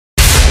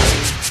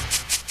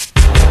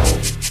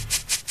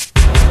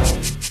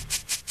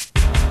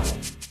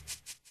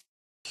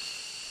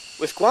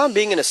With Guam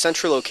being in a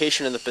central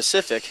location in the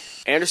Pacific,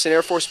 Andersen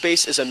Air Force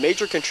Base is a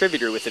major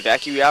contributor with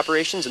evacuee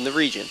operations in the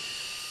region.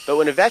 But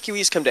when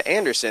evacuees come to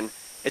Andersen,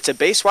 it's a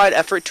base-wide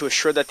effort to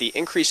assure that the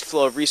increased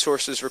flow of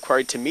resources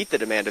required to meet the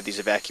demand of these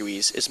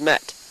evacuees is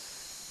met.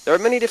 There are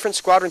many different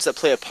squadrons that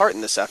play a part in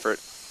this effort,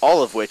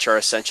 all of which are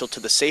essential to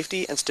the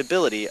safety and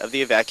stability of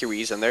the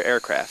evacuees and their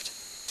aircraft.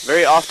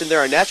 Very often there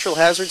are natural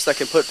hazards that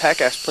can put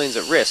PACAF planes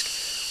at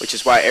risk, which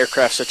is why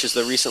aircraft such as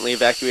the recently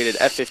evacuated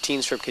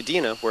F-15s from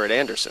Kadena were at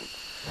Andersen.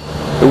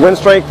 The wind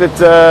strength of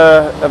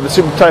the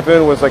Super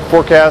Typhoon was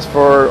forecast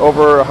for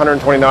over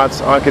 120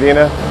 knots on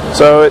Kadena.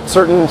 So at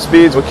certain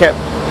speeds we can't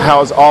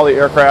house all the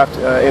aircraft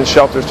in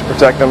shelters to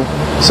protect them.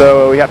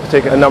 So we have to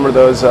take a number of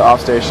those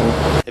off station.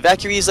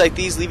 Evacuees like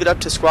these leave it up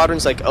to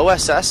squadrons like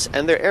OSS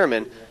and their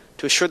airmen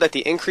to assure that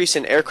the increase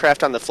in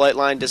aircraft on the flight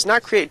line does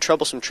not create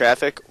troublesome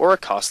traffic or a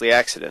costly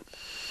accident.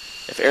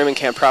 If airmen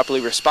can't properly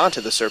respond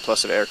to the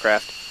surplus of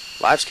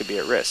aircraft, lives could be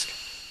at risk.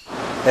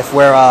 If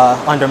we're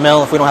under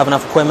mill, if we don't have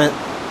enough equipment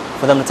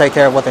for them to take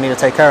care of what they need to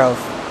take care of,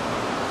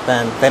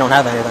 then they don't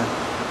have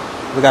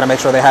anything. We got to make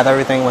sure they have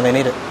everything when they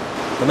need it.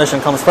 The mission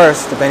comes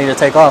first. If they need to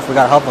take off, we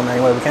got to help them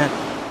any way we can.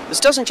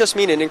 This doesn't just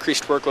mean an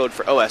increased workload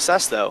for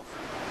OSS, though.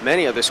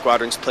 Many other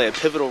squadrons play a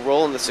pivotal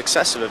role in the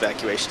success of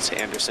evacuations to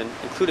Andersen,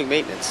 including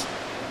maintenance.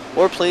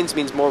 More planes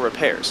means more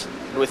repairs,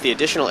 and with the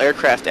additional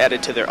aircraft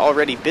added to their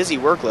already busy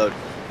workload,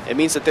 it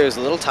means that there is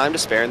little time to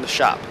spare in the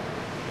shop.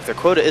 If their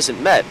quota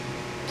isn't met,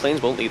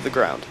 planes won't leave the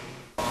ground.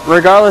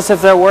 Regardless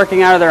if they're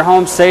working out of their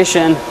home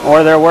station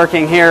or they're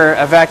working here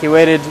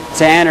evacuated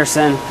to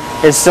Andersen,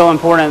 it's still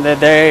important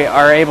that they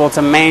are able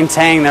to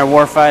maintain their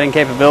warfighting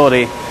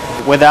capability.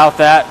 Without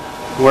that,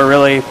 we're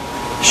really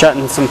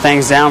shutting some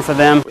things down for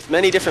them. With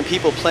many different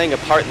people playing a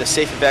part in the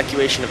safe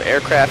evacuation of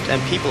aircraft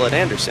and people at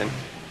Andersen,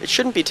 it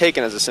shouldn't be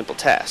taken as a simple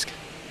task.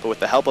 But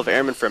with the help of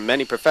airmen from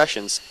many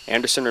professions,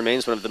 Andersen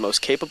remains one of the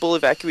most capable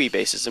evacuee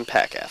bases in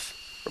PACAF.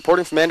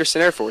 Reporting from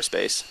Andersen Air Force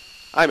Base,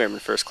 I'm Airman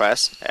First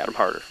Class Adam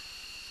Harder.